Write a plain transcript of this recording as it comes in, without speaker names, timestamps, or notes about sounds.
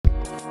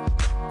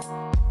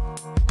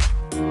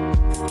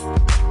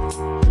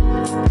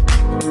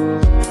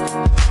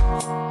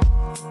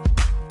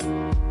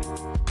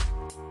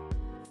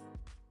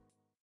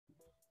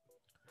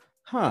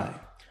Hi,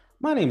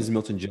 my name is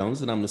Milton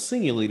Jones, and I'm the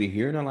senior leader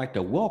here, and I'd like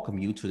to welcome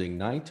you to the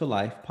Ignite to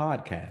Life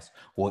podcast,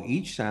 where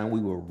each time we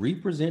will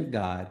represent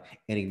God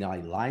and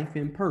ignite life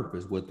and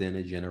purpose within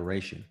a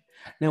generation.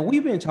 Now,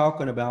 we've been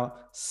talking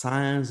about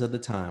signs of the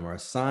time, or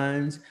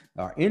signs,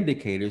 or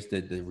indicators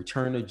that the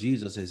return of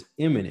Jesus is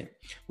imminent.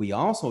 We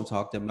also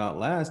talked about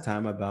last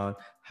time about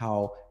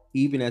how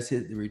even as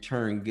his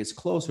return gets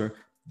closer,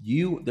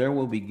 there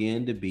will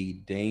begin to be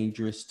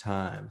dangerous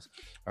times.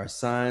 Our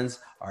signs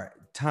are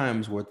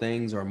times where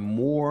things are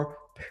more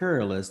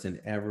perilous than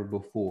ever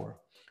before.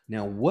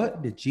 Now,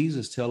 what did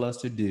Jesus tell us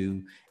to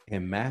do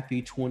in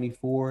Matthew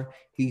 24?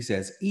 He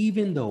says,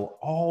 even though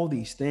all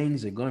these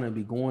things are going to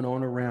be going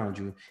on around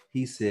you,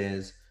 he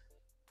says,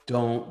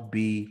 don't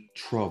be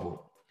troubled.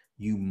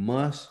 You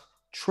must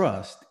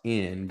trust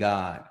in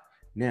God.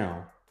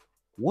 Now,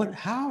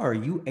 how are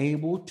you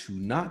able to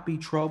not be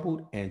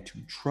troubled and to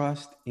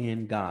trust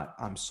in God?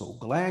 I'm so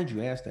glad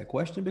you asked that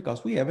question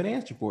because we have an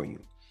answer for you.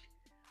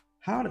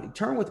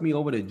 Turn with me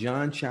over to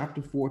John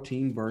chapter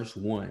 14, verse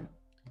 1.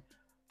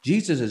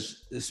 Jesus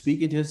is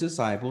speaking to his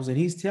disciples and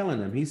he's telling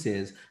them, he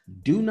says,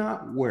 do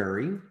not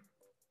worry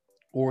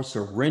or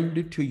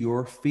surrender to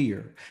your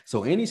fear.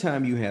 So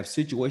anytime you have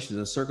situations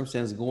and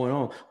circumstances going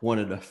on, one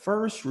of the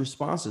first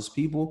responses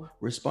people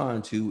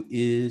respond to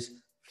is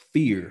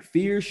fear.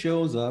 Fear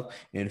shows up,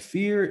 and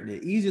fear,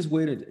 the easiest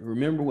way to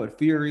remember what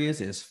fear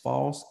is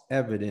false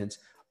evidence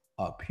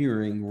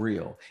appearing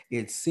real.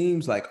 It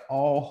seems like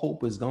all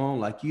hope is gone,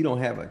 like you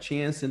don't have a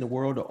chance in the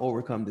world to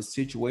overcome the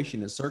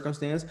situation and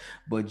circumstance.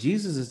 But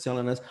Jesus is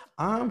telling us,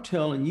 I'm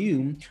telling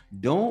you,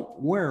 don't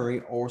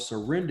worry or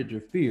surrender to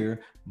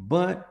fear.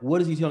 But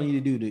what is he telling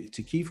you to do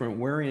to keep from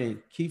worrying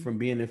and keep from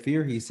being in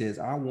fear? He says,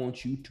 I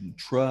want you to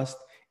trust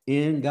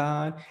in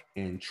God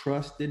and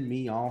trust in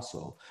me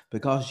also.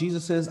 Because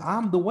Jesus says,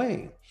 I'm the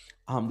way,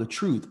 I'm the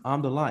truth,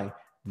 I'm the life.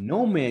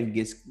 No man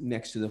gets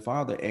next to the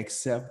Father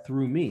except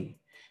through me.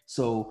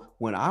 So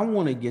when I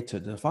want to get to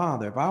the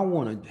Father, if I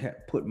want to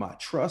put my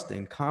trust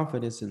and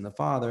confidence in the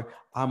Father,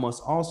 I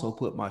must also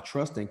put my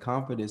trust and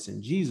confidence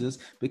in Jesus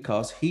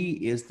because he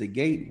is the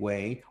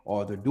gateway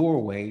or the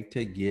doorway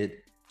to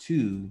get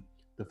to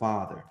the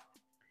Father.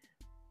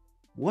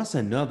 What's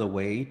another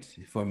way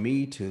for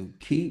me to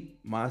keep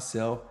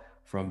myself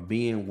from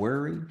being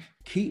worried,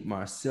 keep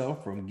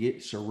myself from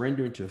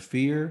surrendering to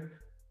fear?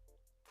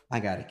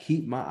 I got to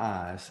keep my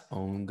eyes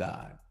on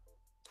God.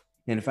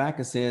 And in fact,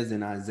 it says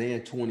in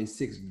Isaiah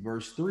 26,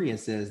 verse 3, it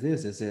says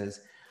this, it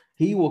says,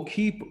 he will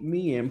keep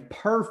me in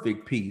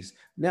perfect peace.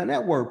 Now,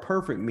 that word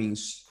perfect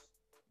means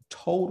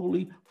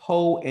totally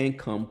whole and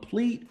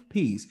complete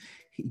peace.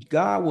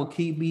 God will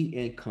keep me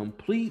in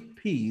complete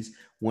peace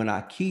when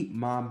I keep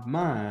my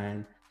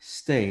mind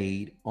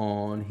stayed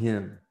on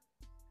him.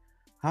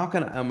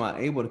 Am I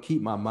able to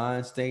keep my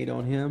mind stayed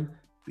on him?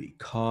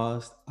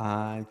 Because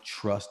I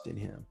trust in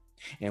him.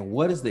 And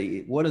what is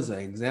an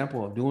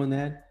example of doing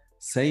that?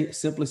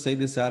 Simply say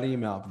this out of your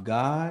mouth.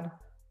 God,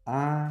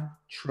 I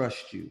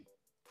trust you.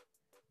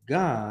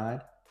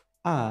 God,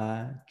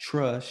 I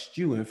trust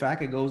you. In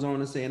fact, it goes on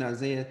to say in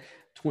Isaiah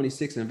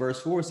 26 and verse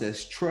 4, it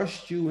says,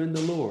 trust you in the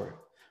Lord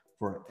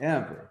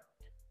forever.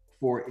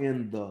 For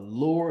in the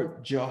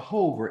Lord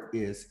Jehovah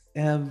is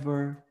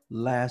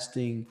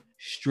everlasting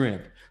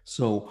strength.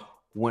 So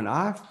when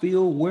I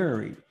feel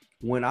worried,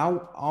 when I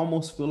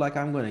almost feel like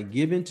I'm going to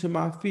give into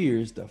my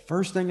fears, the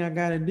first thing I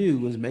got to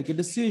do is make a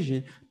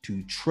decision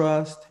to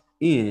trust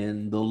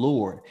in the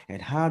Lord.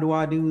 And how do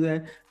I do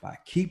that? By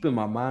keeping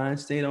my mind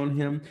stayed on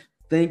him,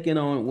 thinking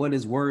on what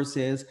his word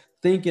says,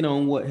 thinking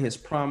on what his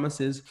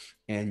promises,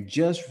 and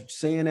just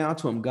saying out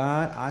to him,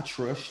 God, I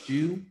trust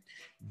you.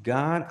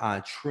 God, I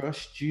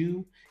trust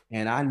you.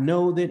 And I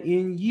know that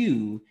in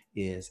you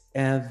is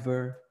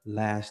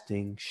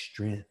everlasting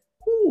strength.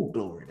 Ooh,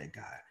 glory to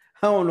God.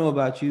 I don't know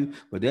about you,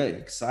 but that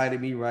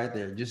excited me right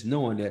there. Just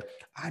knowing that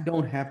I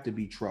don't have to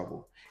be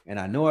troubled. And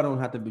I know I don't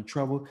have to be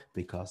troubled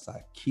because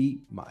I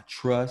keep my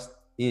trust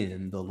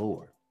in the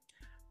Lord.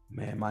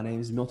 Man, my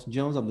name is Milton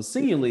Jones. I'm the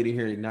senior leader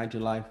here at Ignite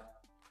Your Life.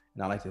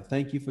 And I'd like to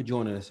thank you for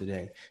joining us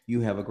today. You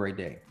have a great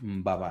day.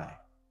 Bye-bye.